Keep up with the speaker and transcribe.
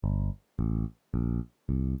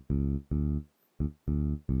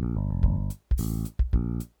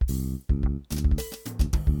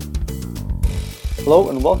Hello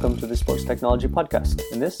and welcome to the Sports Technology Podcast.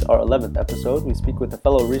 In this, our 11th episode, we speak with a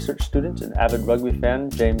fellow research student and avid rugby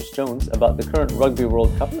fan, James Jones, about the current Rugby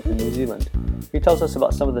World Cup in New Zealand. He tells us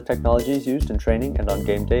about some of the technologies used in training and on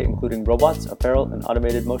game day, including robots, apparel, and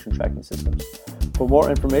automated motion tracking systems. For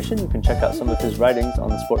more information, you can check out some of his writings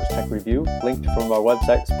on the Sports Tech Review, linked from our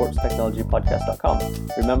website, sportstechnologypodcast.com.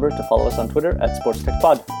 Remember to follow us on Twitter at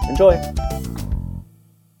SportsTechPod. Enjoy!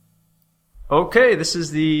 Okay, this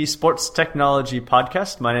is the Sports Technology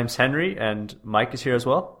Podcast. My name's Henry, and Mike is here as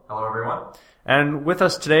well. Hello, everyone. And with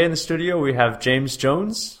us today in the studio, we have James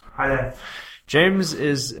Jones. Hi there. James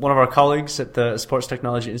is one of our colleagues at the Sports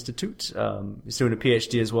Technology Institute. He's doing a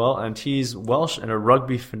PhD as well, and he's Welsh and a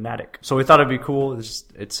rugby fanatic. So we thought it'd be cool.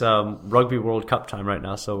 It's Rugby World Cup time right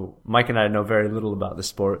now, so Mike and I know very little about the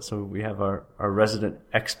sport, so we have our resident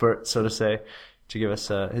expert, so to say, to give us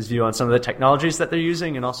his view on some of the technologies that they're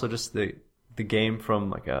using and also just the game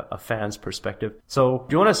from like a fan's perspective. So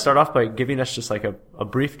do you want to start off by giving us just like a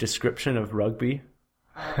brief description of rugby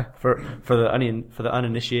for the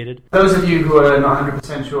uninitiated? Those of you who are not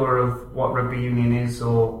 100% sure of what rugby union is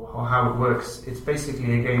or how it works, it's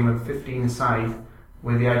basically a game of 15 aside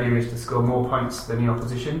where the idea is to score more points than the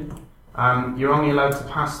opposition. You're only allowed to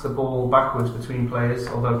pass the ball backwards between players,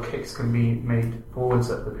 although kicks can be made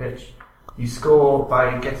forwards up the pitch. You score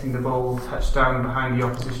by getting the ball touched down behind the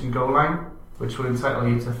opposition goal line, which will entitle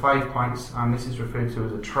you to 5 points, and this is referred to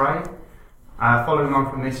as a try. Following on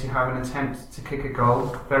from this, you have an attempt to kick a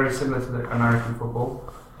goal, very similar to the American football,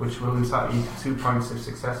 which will entitle you to 2 points if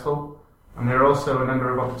successful. And there are also a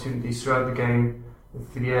number of opportunities throughout the game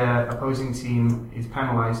if the opposing team is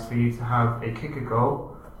penalised for you to have a kick a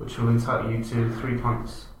goal, which will entitle you to 3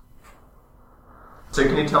 points. So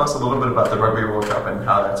can you tell us a little bit about the Rugby World Cup and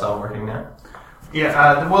how that's all working now?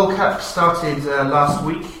 Yeah, the World Cup started last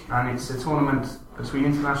week, and it's a tournament between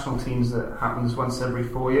international teams that happens once every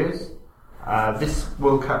 4 years. This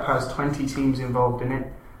World Cup has 20 teams involved in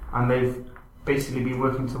it, and they've basically been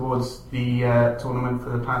working towards the tournament for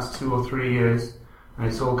the past 2 or 3 years, and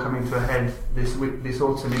it's all coming to a head this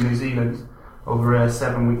autumn in New Zealand over a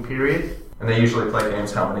 7-week period. And they usually play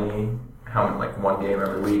games how many, like one game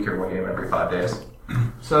every week or one game every 5 days?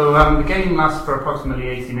 So the game lasts for approximately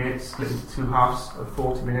 80 minutes, split into 2 halves of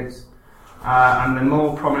 40 minutes. And the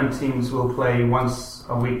more prominent teams will play once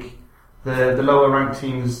a week. The lower ranked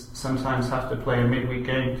teams sometimes have to play a midweek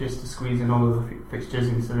game just to squeeze in all of the fixtures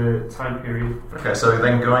into the time period. Okay, so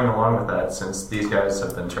then going along with that, since these guys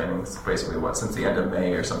have been training basically since the end of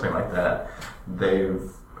May or something like that,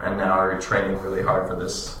 and now are training really hard for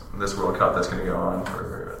this World Cup that's going to go on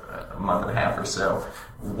for a month and a half or so.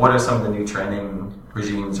 What are some of the new training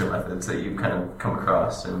regimes or methods that you've kind of come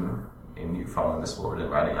across in you following the sport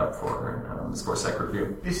and writing up for the Sports Tech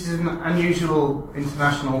Review? This is an unusual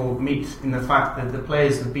international meet in the fact that the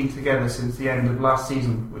players have been together since the end of last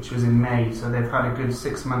season, which was in May, so they've had a good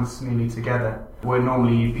 6 months nearly together, where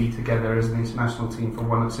normally you'd be together as an international team for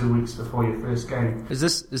 1 or 2 weeks before your first game. Is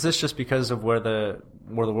this just because of where the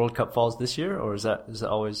World Cup falls this year, or is it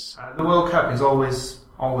always? The World Cup is always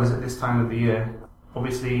at this time of the year.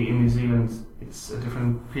 Obviously, in New Zealand, it's a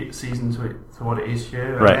different season to what it is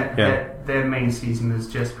here. Right. Their main season has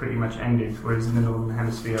just pretty much ended, whereas in the Northern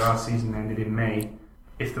Hemisphere, our season ended in May.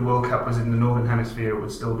 If the World Cup was in the Northern Hemisphere, it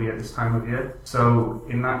would still be at this time of year. So,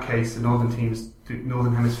 in that case, the Northern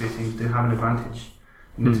Hemisphere teams do have an advantage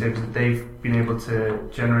in the terms that they've been able to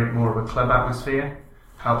generate more of a club atmosphere,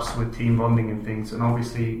 helps with team bonding and things, and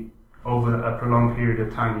obviously, over a prolonged period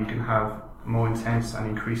of time, you can have more intense and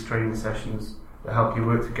increased training sessions that help you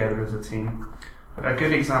work together as a team. A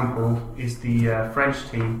good example is the French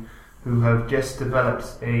team, who have just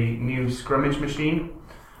developed a new scrummage machine,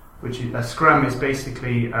 a scrum is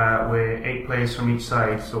basically where 8 players from each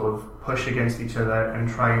side sort of push against each other and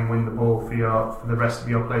try and win the ball for the rest of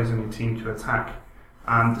your players on your team to attack.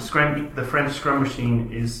 And the French scrum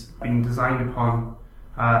machine is being designed upon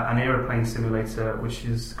an aeroplane simulator, which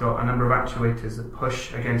has got a number of actuators that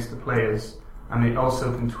push against the players, and it also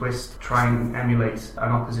can try and emulate an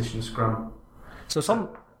opposition scrum. So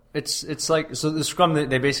it's like, so the scrum,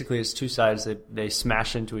 they basically, it's 2 sides, they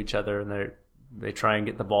smash into each other and they try and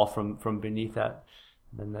get the ball from beneath that.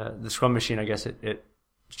 And the scrum machine, I guess it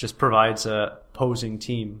just provides a opposing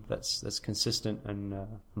team that's consistent and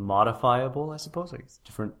modifiable, I suppose, like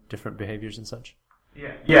different behaviors and such.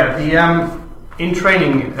 Yeah. In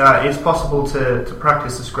training, it's possible to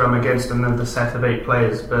practice the scrum against another set of 8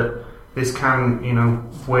 players, but this can,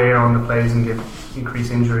 wear on the players and give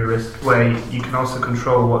increased injury risk, where you can also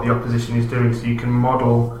control what the opposition is doing, so you can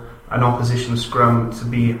model an opposition scrum to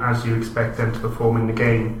be as you expect them to perform in the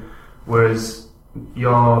game, whereas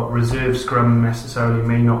your reserve scrum necessarily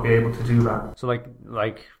may not be able to do that. So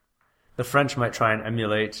like the French might try and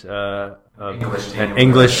emulate English an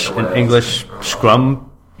English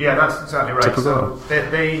scrum. Yeah, that's exactly right. Typical. So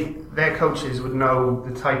their coaches would know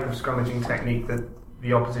the type of scrummaging technique that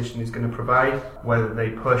the opposition is going to provide, whether they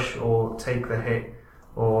push or take the hit,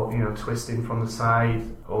 or twist in from the side,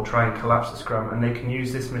 or try and collapse the scrum, and they can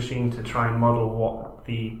use this machine to try and model what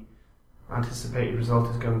the anticipated result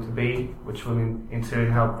is going to be, which will in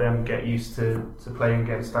turn help them get used to playing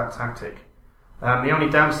against that tactic. The only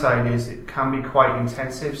downside is it can be quite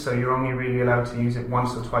intensive, so you're only really allowed to use it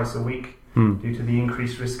once or twice a week due to the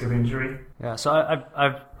increased risk of injury. Yeah, so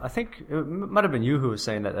I think it might have been you who was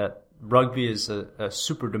saying that rugby is a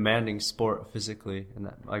super demanding sport physically, and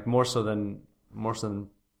that like more so than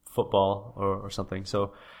football or something.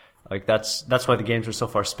 So like that's why the games are so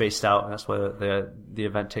far spaced out, and that's why the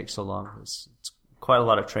event takes so long. It's quite a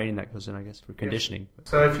lot of training that goes in, I guess, for conditioning. Yeah.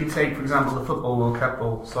 So if you take, for example, the Football World Cup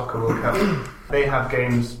or Soccer World Cup, they have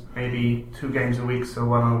games, maybe 2 games a week, so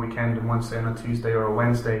one on a weekend and one, say, on a Tuesday or a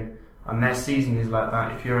Wednesday, and their season is like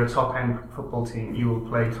that. If you're a top-end football team, you will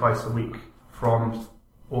play twice a week from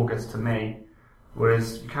August to May,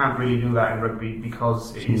 whereas you can't really do that in rugby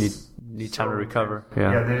because it is... Need time to recover.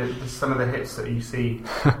 Yeah, some of the hits that you see...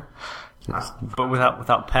 but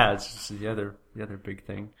without pads, this is the other big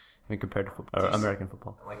thing. I mean, compared to football, or American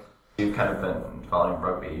football. Like, you've kind of been following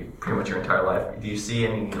rugby pretty much your entire life. Do you see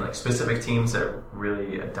any like specific teams that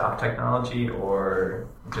really adopt technology, or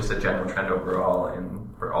just a general trend overall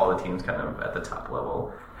for all the teams kind of at the top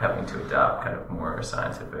level having to adopt kind of more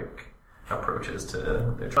scientific approaches to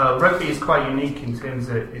their training? Rugby is quite unique in terms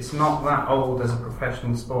that it's not that old as a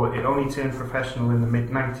professional sport. It only turned professional in the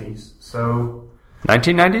mid-90s, so...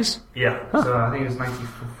 1990s? Yeah, so I think it was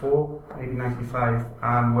 94, maybe 95,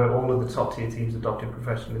 where all of the top tier teams adopted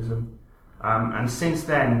professionalism. And since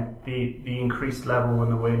then, the increased level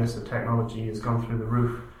and awareness of technology has gone through the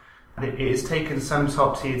roof. It has taken some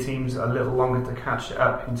top tier teams a little longer to catch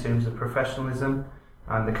up in terms of professionalism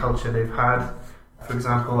and the culture they've had. For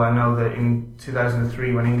example, I know that in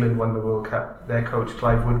 2003, when England won the World Cup, their coach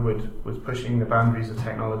Clive Woodward was pushing the boundaries of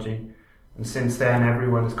technology. And since then,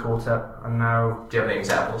 everyone has caught up, and now... Do you have any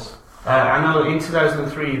examples? I know in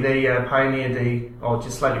 2003, they pioneered or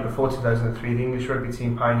just slightly before 2003, the English rugby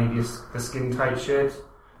team pioneered the skin-tight shirt,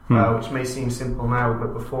 which may seem simple now,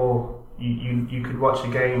 but before, you could watch a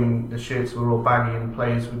game and the shirts were all baggy and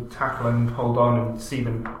players would tackle and hold on and see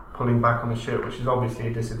them pulling back on the shirt, which is obviously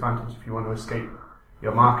a disadvantage if you want to escape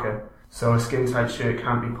your marker. So a skin-tight shirt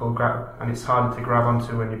can't be pulled and it's harder to grab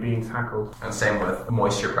onto when you're being tackled. And same with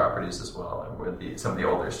moisture properties as well, where some of the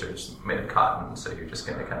older shirts made of cotton, so you're just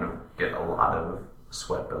going to kind of get a lot of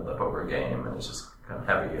sweat buildup over a game, and it's just kind of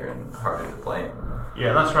heavier and harder to play in.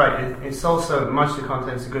 Yeah, that's right. It's also, moisture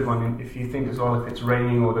content's a good one. If you think as well, if it's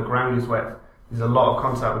raining or the ground is wet, there's a lot of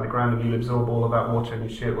contact with the ground and you'll absorb all of that water, and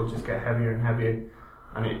your shirt will just get heavier and heavier,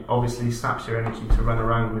 and it obviously saps your energy to run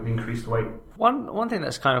around with increased weight. One thing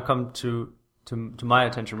that's kind of come to my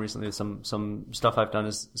attention recently is some stuff I've done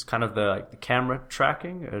is kind of the camera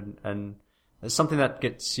tracking, and it's something that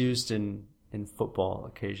gets used in football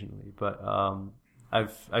occasionally, but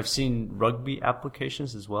I've seen rugby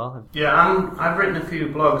applications as well. Yeah, I've written a few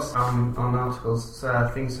blogs on articles,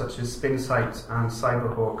 things such as SpinSight and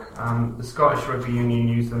Cyberhawk. The Scottish Rugby Union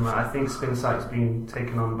use them. I think SpinSight's been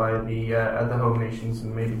taken on by the other home nations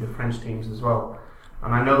and maybe the French teams as well.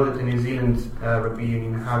 And I know that the New Zealand Rugby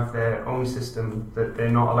Union have their own system that they're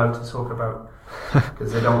not allowed to talk about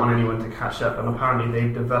because they don't want anyone to catch up. And apparently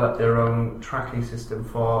they've developed their own tracking system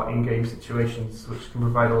for in-game situations, which can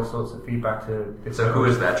provide all sorts of feedback to... So who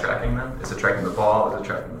is that tracking then? Is it tracking the ball, or is it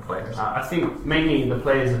tracking the players? I think mainly the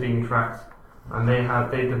players are being tracked, and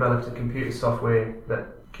they've developed a computer software that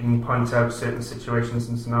can point out certain situations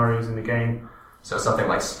and scenarios in the game. So something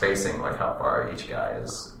like spacing, like how far each guy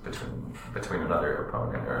is between another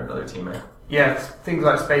opponent or another teammate? Yeah, things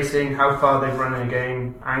like spacing, how far they've run in a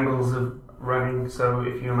game, angles of running. So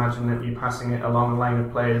if you imagine that you're passing it along a line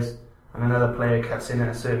of players and another player cuts in at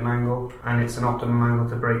a certain angle and it's an optimum angle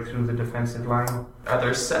to break through the defensive line. Are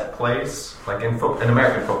there set plays? Like in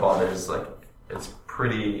American football, there's it's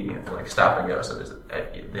pretty stop and go. So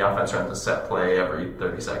the offense runs a set play every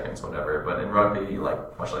 30 seconds, whatever. But in rugby,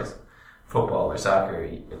 much like football or soccer,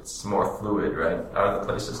 it's more fluid, right? How are the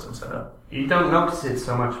play systems set up? You don't notice it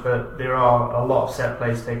so much, but there are a lot of set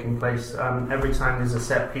plays taking place. Every time there's a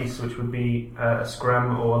set piece, which would be a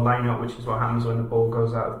scrum or a line-out, which is what happens when the ball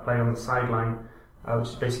goes out of play on the sideline, which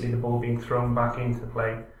is basically the ball being thrown back into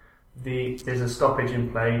play. There's a stoppage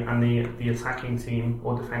in play, and the attacking team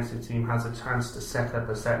or defensive team has a chance to set up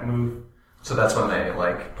a set move. So that's when they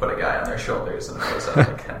like put a guy on their shoulders and it goes up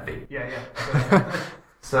like 10 feet. Yeah.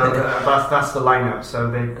 So that's the lineup. So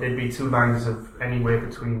they'd be two lines of anywhere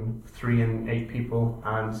between 3 and 8 people,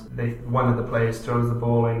 and one of the players throws the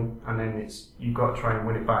ball in, and then you've got to try and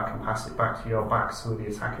win it back and pass it back to your backs with the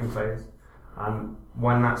attacking players. And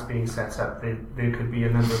when that's being set up, there could be a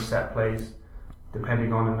number of set plays,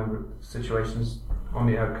 depending on a number of situations on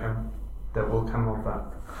the outcome that will come of that.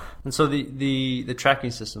 And so the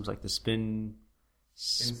tracking systems like the spin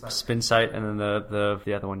sight, and then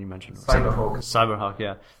the other one you mentioned, Cyberhawk,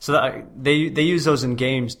 yeah. So that, they use those in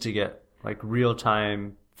games to get like real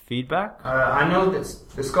time feedback. I know that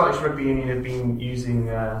the Scottish Rugby Union have been using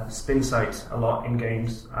spin sight a lot in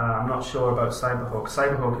games. I'm not sure about Cyberhawk.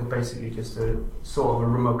 Cyberhawk is basically just a sort of a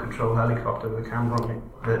remote control helicopter with a camera on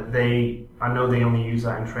it. I know they only use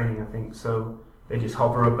that in training, I think. So they just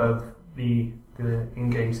hover above the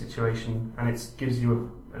in-game situation, and it gives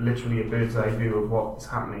you literally a bird's eye view of what's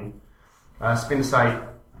happening. Spin sight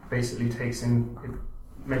basically it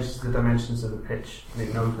measures the dimensions of the pitch, and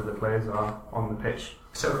it knows where the players are on the pitch.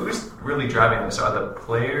 So who's really driving this? Are the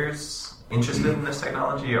players interested in this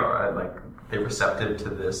technology, or are they receptive to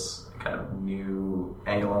this kind of new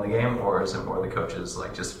angle on the game, or is it more the coaches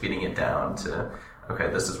like just feeding it down to, okay,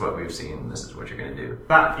 this is what we've seen, this is what you're going to do?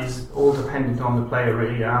 That is all dependent on the player,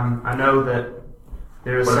 really. I know that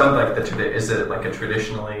there is. What about is it like a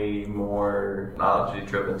traditionally more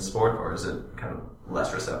knowledge-driven sport, or is it kind of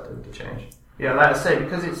less receptive to change? Yeah, like I say,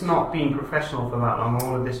 because it's not been professional for that long,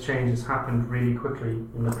 all of this change has happened really quickly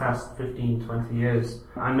in the past 15, 20 years.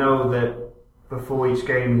 I know that before each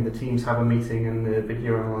game, the teams have a meeting and the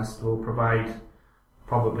video analyst will provide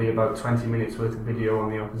probably about 20 minutes worth of video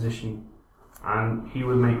on the opposition, and he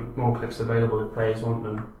would make more clips available if players want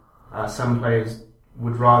them. Some players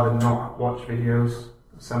would rather not watch videos.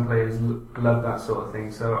 Some players love that sort of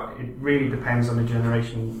thing. So it really depends on the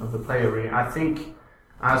generation of the player, really. I think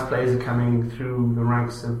as players are coming through the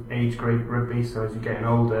ranks of age grade rugby, so as you're getting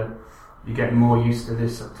older, you're getting more used to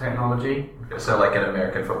this technology. So like in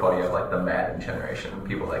American football, you have like the Madden generation,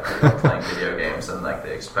 people like playing video games, and like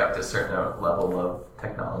they expect a certain level of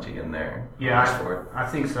technology in their sport. I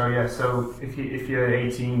think so, yeah. So if you're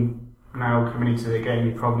 18 now coming into the game,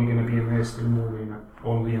 you're probably going to be immersed in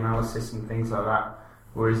all the analysis and things like that.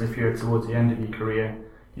 Whereas if you're towards the end of your career,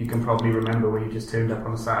 you can probably remember where you just turned up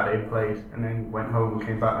on a Saturday and played, and then went home and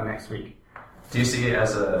came back the next week. Do you see,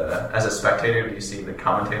 as a spectator, do you see the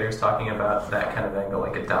commentators talking about that kind of angle,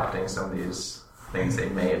 like adopting some of these things they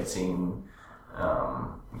may have seen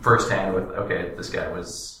firsthand with, okay, this guy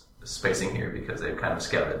was spacing here because they've kind of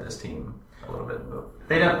scouted this team a little bit?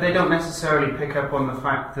 They don't necessarily pick up on the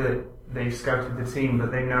fact that they've scouted the team,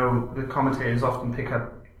 but they know the commentators often pick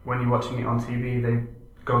up when you're watching it on TV. They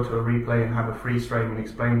go to a replay and have a freeze frame and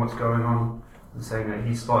explain what's going on, and saying that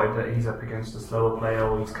he spotted that he's up against a slower player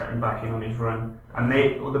or he's cutting back in on his run. And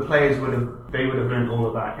the players would have learned all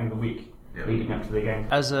of that in the week leading up to the game.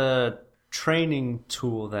 As a training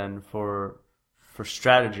tool then for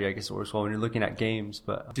strategy, I guess it works well when you're looking at games,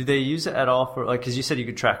 but do they use it at all for, like, because you said you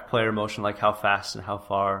could track player motion, like how fast and how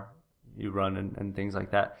far you run and things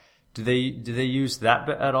like that. Do they use that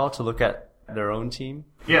bit at all to look at their own team?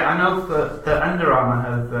 Yeah, I know that Under Armour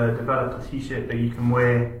have developed a t-shirt that you can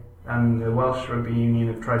wear, and the Welsh Rugby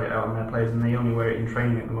Union have tried it out on their players, and they only wear it in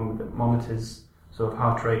training at the moment, that monitors sort of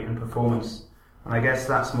heart rate and performance. And I guess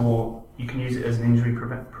that's more, you can use it as an injury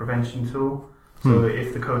prevention tool. So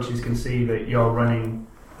if the coaches can see that you're running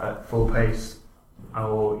at full pace,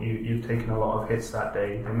 or you've taken a lot of hits that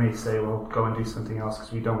day, they may say, well, go and do something else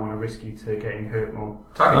because we don't want to risk you to getting hurt more.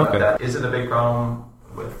 Talking about that, is it a big problem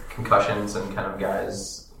with concussions and kind of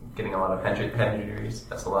guys getting a lot of head injuries?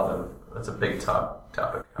 That's a big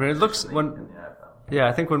topic. I mean, it looks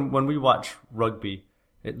I think when we watch rugby,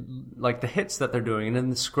 it, like the hits that they're doing and in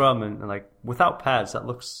the scrum and like without pads, that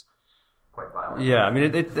looks quite violent. Yeah, I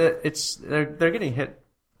mean they're getting hit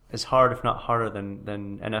as hard, if not harder,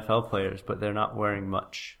 than NFL players, but they're not wearing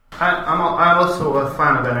much. I'm also a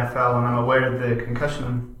fan of NFL, and I'm aware of the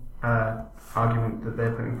concussion argument that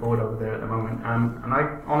they're putting forward over there at the moment. And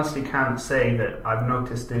I honestly can't say that I've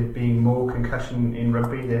noticed there being more concussion in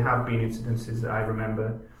rugby. There have been incidences that I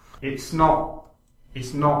remember. It's not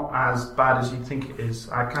as bad as you'd think it is.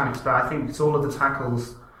 I think it's all of the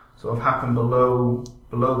tackles sort of happen below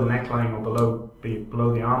the neckline or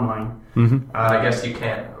below the arm line. Mm-hmm. I guess you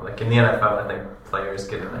can't, like in the NFL, I think players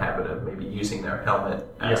get in the habit of maybe using their helmet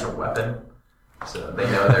as a weapon, so they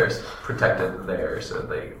know they're protected there. So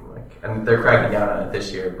they and they're cracking down on it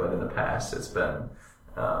this year, but in the past it's been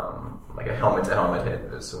like a helmet-to-helmet hit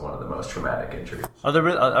is one of the most traumatic injuries. Are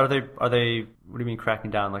they? What do you mean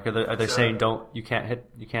cracking down? Like, are they saying you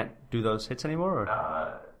can't do those hits anymore?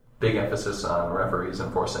 Or? Big emphasis on referees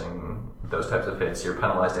enforcing those types of hits. You're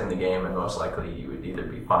penalized in the game, and most likely you would either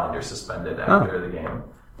be fined or suspended after the game.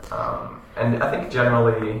 And I think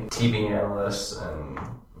generally TV analysts and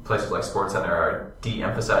places like SportsCenter are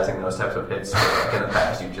de-emphasizing those types of hits. Like in the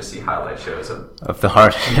past, you just see highlight shows of the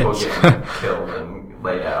hard people hits. getting killed and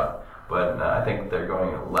laid out. But I think they're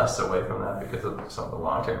going less away from that because of some of the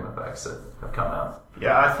long-term effects that have come out.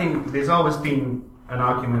 Yeah, I think there's always been an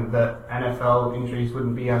argument that NFL injuries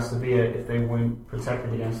wouldn't be as severe if they weren't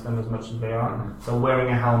protected against them as much as they are. Mm-hmm. So wearing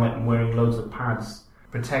a helmet and wearing loads of pads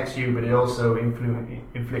protects you, but it also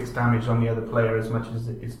inflicts damage on the other player as much as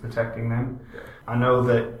it's protecting them. Yeah. I know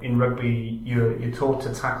that in rugby you're taught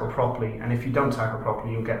to tackle properly, and if you don't tackle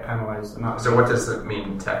properly, you'll get penalised. So what does it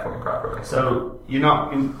mean, tackling properly? So you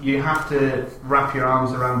have to wrap your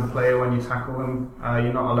arms around the player when you tackle them.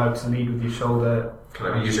 You're not allowed to lead with your shoulder.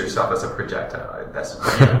 Kind of use yourself as a projectile. That's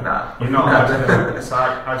not. You're not allowed to. So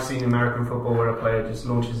I've seen American football where a player just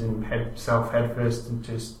launches himself head first and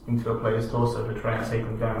just into a player's torso to try and take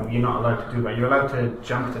them down. You're not allowed to do that. You're allowed to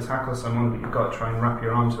jump to tackle someone, but you've got to try and wrap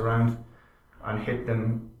your arms around and hit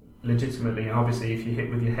them legitimately. And obviously, if you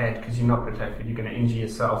hit with your head because you're not protected, you're going to injure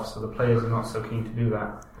yourself. So the players are not so keen to do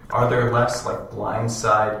that. Are there less like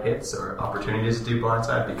blindside hits or opportunities to do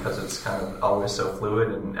blindside because it's kind of always so fluid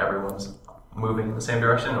and everyone's moving in the same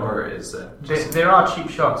direction, or is it there are cheap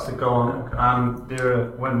shots that go on.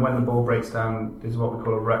 Okay. When the ball breaks down, there's what we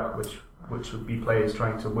call a ruck, which would be players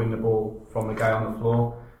trying to win the ball from the guy on the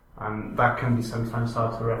floor, and that can be sometimes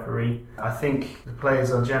hard to referee. I think the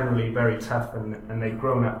players are generally very tough and they've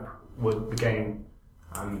grown up with the game.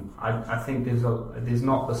 I think there's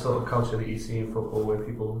not the sort of culture that you see in football where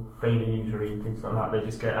people feigning injury and things like that. They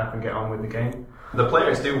just get up and get on with the game. The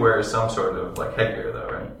players do wear some sort of like headgear though,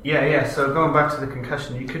 right? Yeah. So going back to the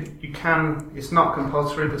concussion, you can. It's not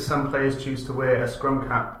compulsory, but some players choose to wear a scrum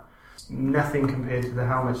cap. Nothing compared to the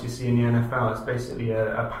helmets you see in the NFL. It's basically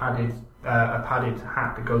a padded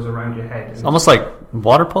hat that goes around your head. It's almost like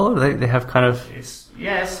water polo. They have kind of. It's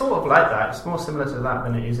sort of like that. It's more similar to that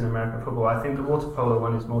than it is in American football. I think the water polo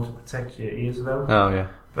one is more to protect your ears though. Oh yeah.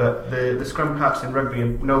 But the scrum caps in rugby are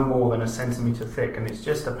no more than a centimetre thick, and it's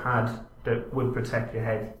just a pad that would protect your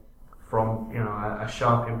head from a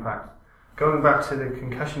sharp impact. Going back to the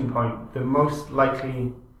concussion point, the most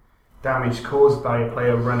likely damage caused by a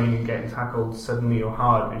player running and getting tackled suddenly or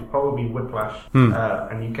hard is probably whiplash.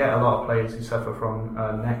 And you get a lot of players who suffer from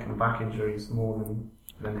neck and back injuries more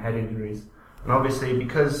than head injuries. And obviously,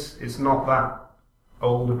 because it's not that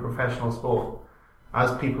old a professional sport,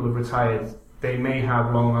 as people have retired, they may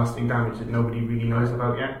have long-lasting damage that nobody really knows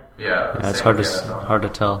about yet. Yeah, it's hard to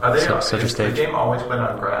tell. Such a stage. Is the game always played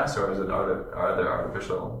on grass, or are there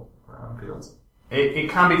artificial fields?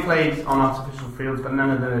 It can be played on artificial fields, but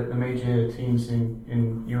none of the major teams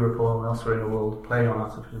in Europe or elsewhere in the world play on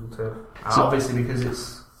artificial turf. Obviously, because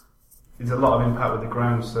there's a lot of impact with the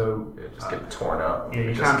ground, so it just get torn up. Yeah,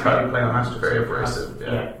 you can't really play on astroturf. Very abrasive.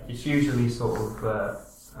 Yeah, it's usually sort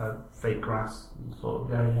of fake grass, sort of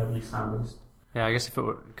very heavily sandblasted. Yeah, I guess if it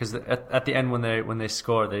were because at the end when they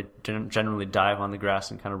score, they generally dive on the grass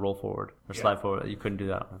and kind of roll forward or slide forward. You couldn't do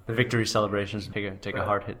that. The victory celebrations take a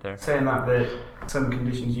hard hit there. Saying that some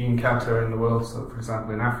conditions you encounter in the world, so for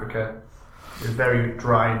example in Africa, there's very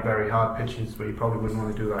dry and very hard pitches where you probably wouldn't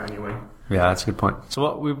want to do that anyway. Yeah, that's a good point. So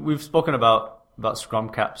what we've spoken about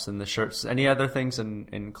scrum caps and the shirts. Any other things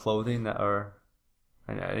in clothing that are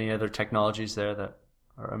any other technologies there that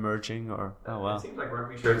are emerging or It seems like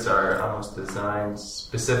rugby shirts are almost designed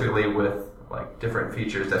specifically with like different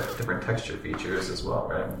features, different texture features as well,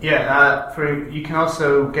 right? Yeah, you can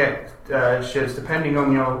also get shirts depending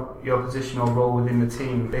on your position or role within the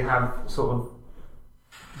team. They have sort of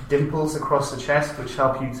dimples across the chest which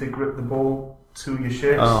help you to grip the ball to your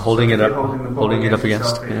shirt. Holding it up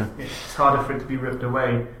against. It's harder for it to be ripped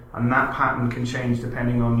away. And that pattern can change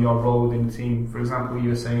depending on your role within the team. For example, you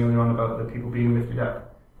were saying earlier on about the people being lifted up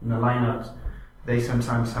in the lineups. They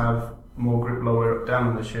sometimes have more grip lower down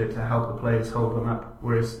on the shirt to help the players hold them up.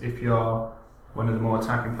 Whereas if you're one of the more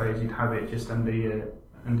attacking players, you'd have it just under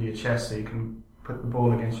your chest so you can put the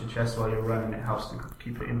ball against your chest while you're running. It helps to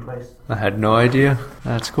keep it in place. I had no idea.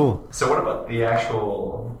 That's cool. So what about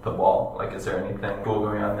the ball? Like, is there anything cool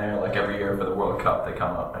going on there? Like every year for the World Cup, they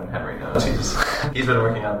come up and Henry knows. He's been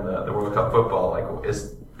working on the World Cup football. Like,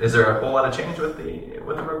 is there a whole lot of change with the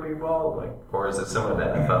rugby ball? Like, or is it similar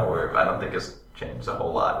to NFL where I don't think it's changed a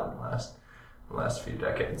whole lot in the last few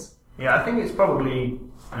decades? Yeah, I think it's probably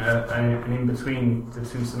an in-between the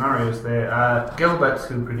two scenarios there. Gilbert,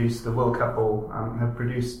 who produced the World Cup ball, have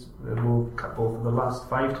produced the World Cup ball for the last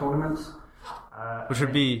 5 tournaments. Which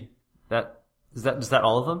would be that. Is that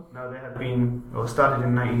all of them? No, they have been, started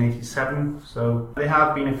in 1987, so there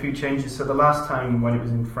have been a few changes. So the last time when it was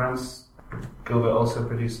in France, Gilbert also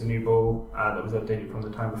produced a new ball that was updated from the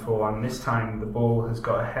time before, and this time the ball has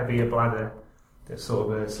got a heavier bladder that's sort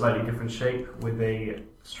of a slightly different shape with a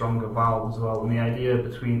stronger valve as well. And the idea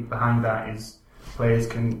behind that is players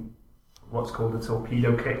can what's called a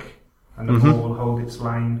torpedo kick, and the ball will hold its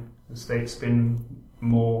line and stay spin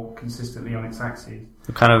more consistently on its axis.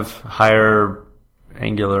 Kind of higher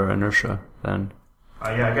angular inertia then.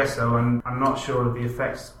 Yeah, I guess so. And I'm not sure of the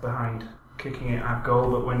effects behind kicking it at goal,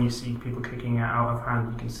 but when you see people kicking it out of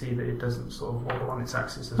hand, you can see that it doesn't sort of wobble on its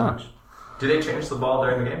axis as much. Do they change the ball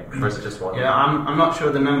during the game, or is it just one? Yeah, I'm not sure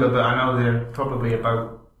of the number, but I know there are probably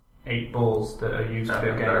about 8 balls that are used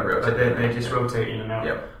per game, but they just rotate in and out.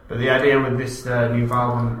 Yep. But the idea with this new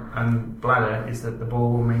valve and bladder is that the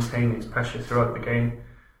ball will maintain its pressure throughout the game,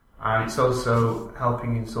 and it's also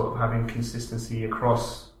helping in sort of having consistency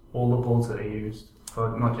across all the balls that are used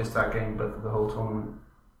for not just that game but for the whole tournament.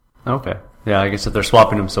 Okay. Yeah, I guess if they're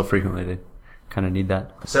swapping them so frequently, they kind of need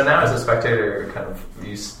that. So now, as a spectator,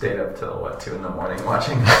 you stayed up till 2 in the morning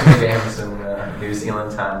watching the games in New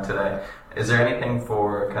Zealand time today. Is there anything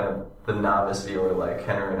for kind of the novice viewer like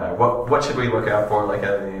Henry and I? What should we look out for? Like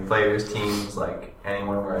any players, teams, like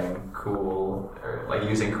anyone wearing cool or like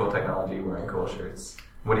using cool technology, wearing cool shirts?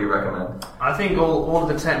 What do you recommend? I think all of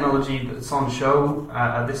the technology that's on show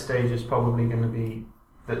at this stage is probably going to be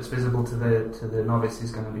that's visible to the novice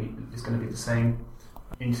is going to be the same.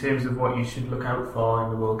 In terms of what you should look out for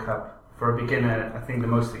in the World Cup, for a beginner, I think the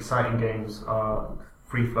most exciting games are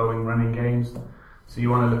free-flowing running games. So you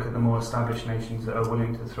want to look at the more established nations that are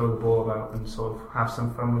willing to throw the ball about and sort of have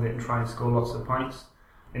some fun with it and try and score lots of points.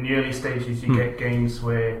 In the early stages, you get games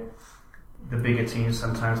where the bigger teams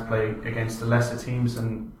sometimes play against the lesser teams,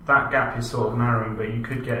 and that gap is sort of narrowing, but you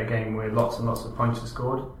could get a game where lots and lots of points are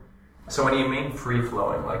scored. So when you mean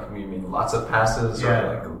free-flowing, like you mean lots of passes, yeah,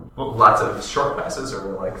 or like lots of short passes,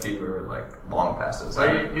 or like fewer like long passes?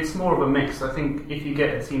 It's more of a mix. I think if you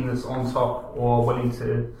get a team that's on top or willing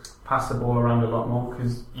to pass the ball around a lot more,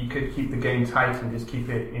 because you could keep the game tight and just keep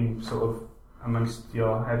it in sort of amongst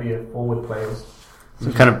your heavier forward players.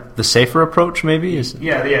 So kind of the safer approach, maybe?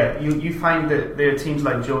 Yeah. You find that there are teams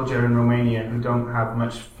like Georgia and Romania who don't have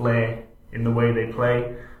much flair in the way they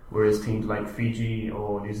play, whereas teams like Fiji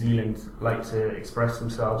or New Zealand like to express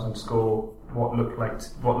themselves and score what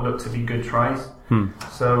look to be good tries.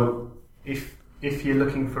 So if you're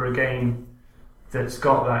looking for a game that's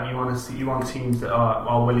got that, you want teams that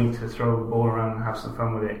are willing to throw the ball around and have some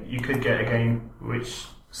fun with it. You could get a game which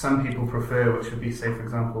some people prefer, which would be, say, for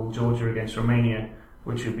example, Georgia against Romania,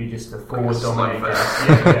 which would be just a forward dominating game.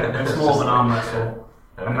 Yeah. It's more of an arm wrestle,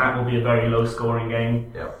 and that will be a very low scoring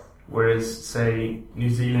game. Yeah. Whereas, say, New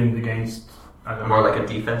Zealand against more like a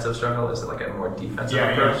defensive struggle. Is it like a more defensive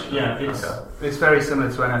approach? Yeah. It's very similar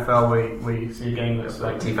to NFL, where you see a game that's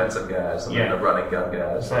like defensive guys and then the running gun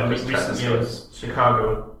guys. So recent years,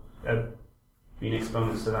 Chicago have been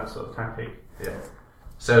exponents to that sort of tactic. Yeah.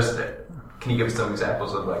 So, can you give us some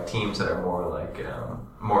examples of like teams that are more like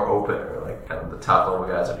more open, or like kind of the top level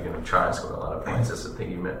guys that are going to try and score a lot of points? Just I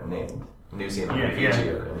think you named New Zealand, Fiji,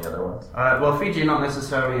 or any other ones? Well, Fiji are not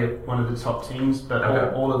necessarily one of the top teams, but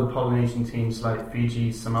all of the Polynesian teams like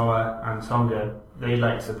Fiji, Samoa, and Tonga, they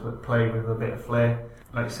like to play with a bit of flair.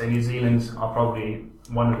 Like I say, New Zealand are probably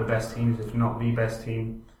one of the best teams, if not the best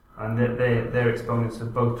team, and they're exponents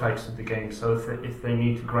of both types of the game. So if they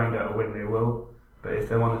need to grind out a win, they will. But if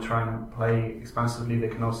they want to try and play expansively, they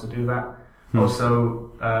can also do that.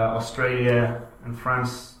 Also, Australia and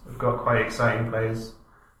France have got quite exciting players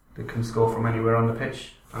that can score from anywhere on the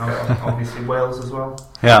pitch. And obviously Wales as well.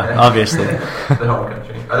 Yeah, obviously. The home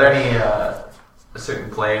country. Are there any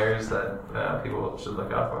certain players that people should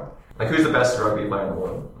look out for? Like, who's the best rugby player in the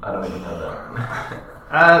world? I don't even know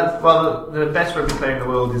that. Well, the best rugby player in the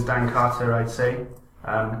world is Dan Carter, I'd say.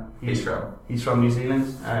 He's from New Zealand.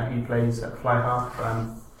 He plays at fly half,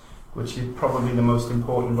 which is probably the most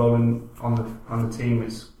important role on the team.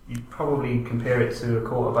 You'd probably compare it to a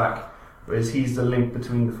quarterback, whereas he's the link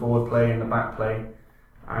between the forward play and the back play,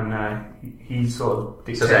 and he sort of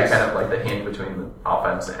dictates. So is that kind of like the hint between the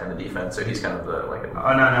offense and the defense, or he's kind of the like?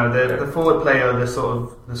 The forward player are the sort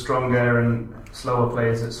of the stronger and slower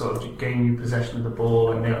players that sort of gain you possession of the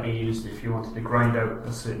ball and may be used if you wanted to grind out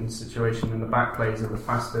a certain situation, and the back players are the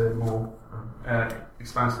faster, more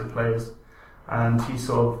expansive players. and he's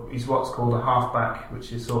what's called a halfback,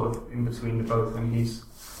 which is sort of in between the both, and he's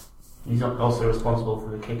also responsible for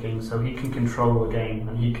the kicking, so he can control the game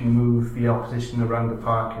and he can move the opposition around the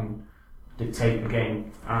park and dictate the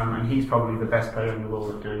game. And he's probably the best player in the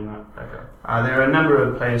world at doing that. Okay. There are a number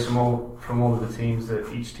of players from all of the teams that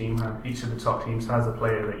each of the top teams has a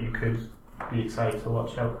player that you could be excited to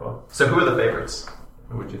watch out for. So who are the favorites?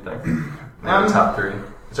 Who would you think? The top three.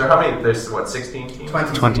 So how many? There's 16 teams?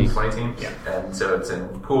 20 teams? Yeah. And so it's in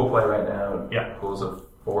pool play right now. Yeah. Pools of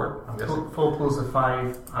 4, I'm guessing. Full pools of 5,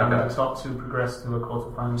 and Okay. the top 2 progress to a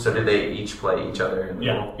quarterfinal. So did they each play each other in the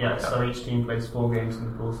pool? Yeah. Okay. So each team plays 4 games in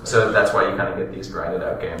the pool stage. So that's why you kind of get these grinded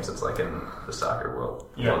out games. It's like in the soccer World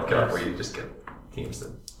Cup yes. where you just get teams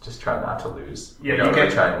that just try not to lose. Yeah, you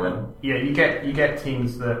get try and win. Yeah, you get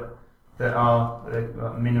teams that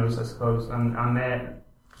are minnows, I suppose, and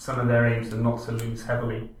some of their aims are not to lose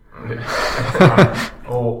heavily.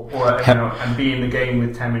 or and be in the game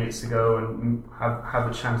with 10 minutes to go and have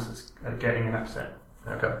a chance at getting an upset.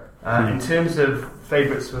 Okay. In terms of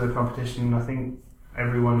favourites for the competition, I think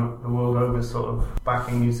everyone the world over is sort of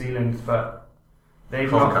backing New Zealand, but they've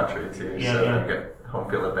Home not, country too, Yeah, so yeah. you get home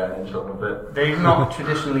field advantage a little bit. they've not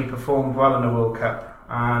traditionally performed well in the World Cup,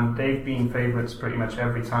 and they've been favourites pretty much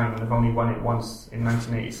every time, and they've only won it once in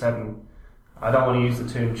 1987. I don't want to use the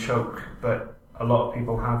term choke, but a lot of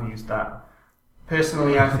people have used that.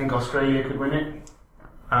 Personally, I think Australia could win it,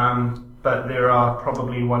 but there are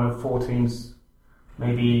probably one of 4 teams,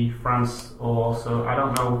 maybe France, or also, I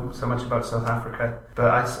don't know so much about South Africa,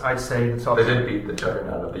 but I'd say the top... They did beat the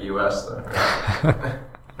juggernaut of the US though. Right?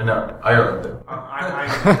 No, Ireland did.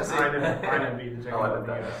 I didn't beat the juggernaut of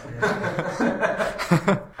the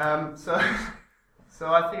US. So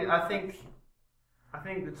I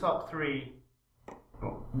think the top 3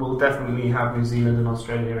 will definitely have New Zealand and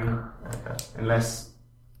Australia in, unless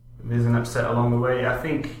there's an upset along the way. I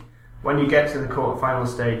think when you get to the quarterfinal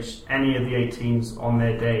stage, any of the 8 teams on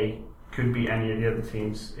their day could beat any of the other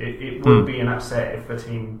teams. It would be an upset if a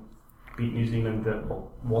team beat New Zealand that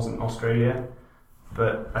wasn't Australia,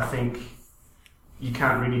 but I think you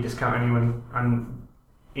can't really discount anyone, and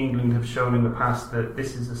England have shown in the past that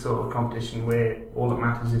this is the sort of competition where all that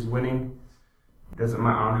matters is winning. It doesn't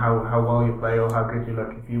matter on how well you play or how good you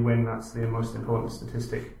look. If you win, that's the most important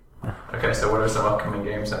statistic. Okay, so what are some upcoming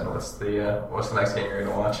games then? What's the next game you're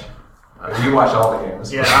going to watch? You watch all the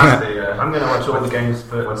games. Yeah, I'm going to watch all the games.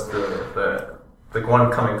 But what's the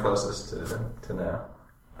one coming closest to now?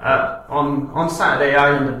 On Saturday,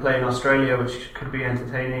 Ireland are playing Australia, which could be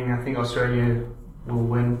entertaining. I think Australia will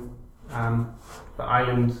win, but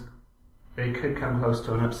Ireland, they could come close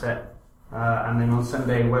to an upset. And then on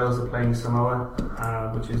Sunday, Wales are playing Samoa,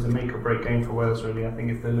 which is a make or break game for Wales, really. I think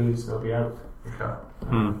if they lose, they'll be out. Okay.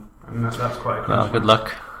 And that's quite a Well, good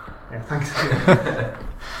luck. Yeah, thanks.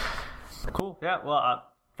 Cool. Yeah, well,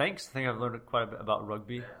 thanks. I think I've learned quite a bit about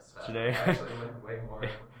rugby today. Actually, way more.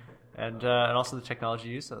 and also the technology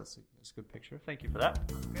used, so that's a good picture. Thank you for that.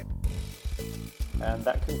 Okay. And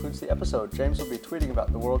that concludes the episode. James will be tweeting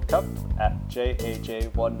about the World Cup at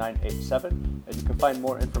JAJ1987, and you can find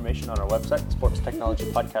more information on our website,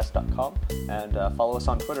 sportstechnologypodcast.com, and follow us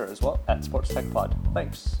on Twitter as well, at SportsTechPod.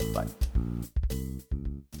 Thanks. Bye.